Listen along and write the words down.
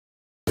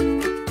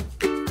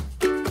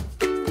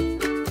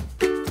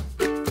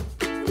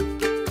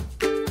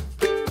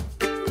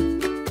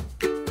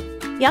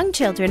Young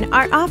children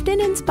are often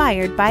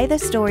inspired by the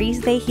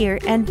stories they hear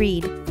and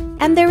read,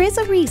 and there is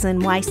a reason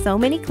why so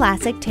many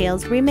classic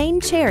tales remain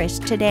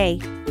cherished today.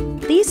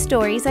 These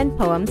stories and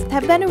poems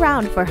have been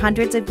around for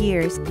hundreds of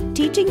years,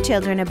 teaching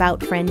children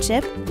about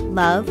friendship,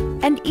 love,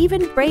 and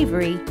even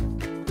bravery.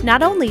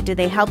 Not only do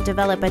they help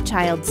develop a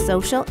child's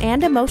social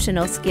and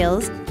emotional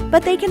skills,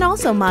 but they can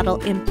also model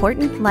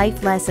important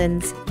life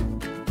lessons.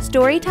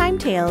 Storytime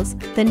Tales,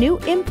 the new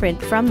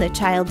imprint from the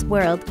child's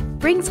world,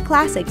 brings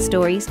classic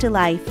stories to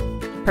life.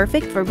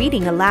 Perfect for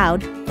reading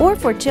aloud or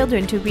for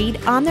children to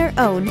read on their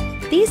own,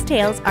 these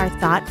tales are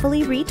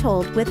thoughtfully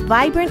retold with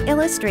vibrant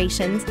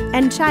illustrations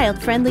and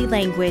child-friendly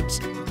language.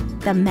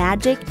 The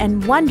magic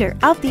and wonder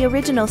of the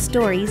original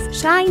stories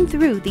shine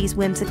through these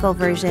whimsical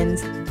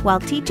versions, while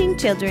teaching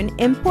children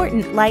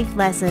important life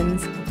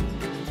lessons.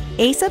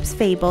 Aesop's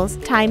Fables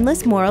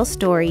Timeless Moral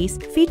Stories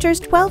features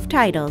 12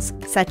 titles,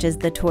 such as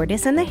The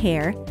Tortoise and the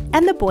Hare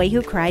and The Boy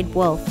Who Cried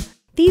Wolf.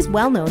 These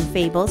well-known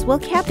fables will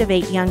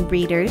captivate young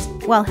readers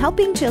while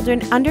helping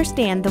children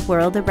understand the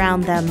world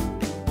around them.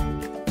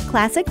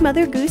 Classic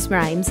Mother Goose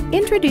Rhymes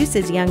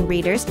introduces young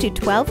readers to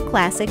 12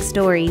 classic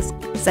stories,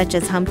 such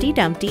as Humpty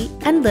Dumpty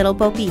and Little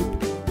Bo Peep.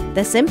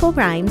 The simple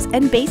rhymes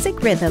and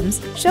basic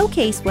rhythms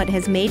showcase what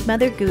has made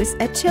Mother Goose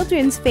a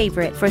children's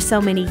favorite for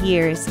so many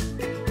years.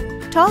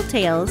 Tall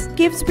Tales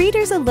gives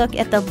readers a look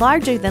at the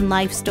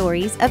larger-than-life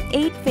stories of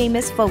 8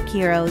 famous folk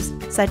heroes,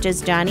 such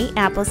as Johnny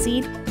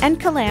Appleseed and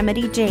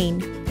Calamity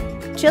Jane.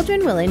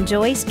 Children will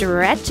enjoy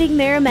stretching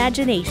their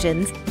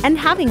imaginations and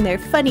having their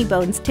funny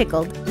bones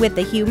tickled with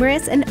the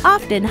humorous and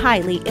often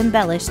highly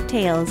embellished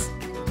tales.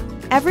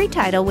 Every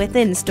title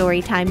within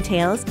Storytime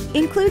Tales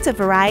includes a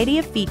variety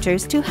of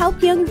features to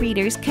help young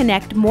readers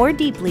connect more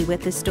deeply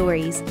with the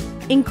stories,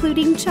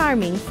 including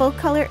charming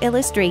full-color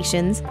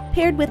illustrations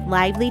paired with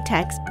lively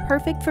text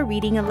perfect for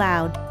reading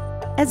aloud,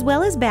 as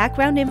well as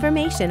background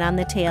information on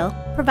the tale,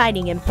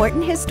 providing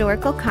important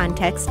historical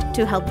context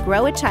to help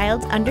grow a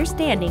child's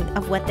understanding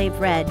of what they've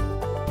read.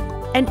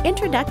 An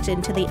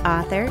introduction to the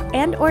author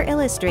and/or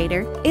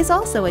illustrator is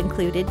also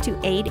included to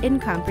aid in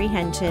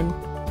comprehension.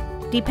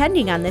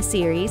 Depending on the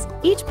series,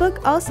 each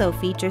book also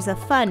features a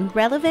fun,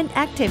 relevant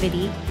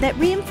activity that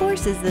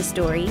reinforces the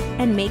story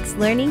and makes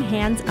learning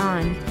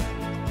hands-on.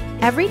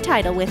 Every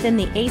title within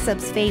the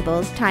Aesop's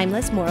Fables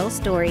Timeless Moral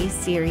Stories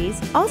series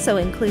also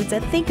includes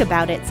a Think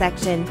About It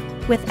section,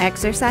 with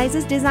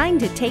exercises designed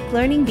to take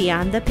learning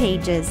beyond the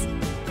pages.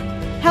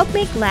 Help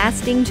make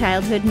lasting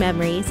childhood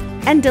memories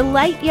and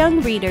delight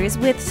young readers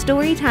with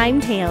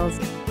Storytime Tales,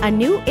 a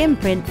new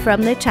imprint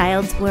from the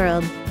child's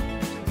world.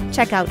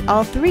 Check out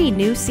all 3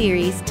 new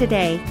series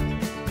today.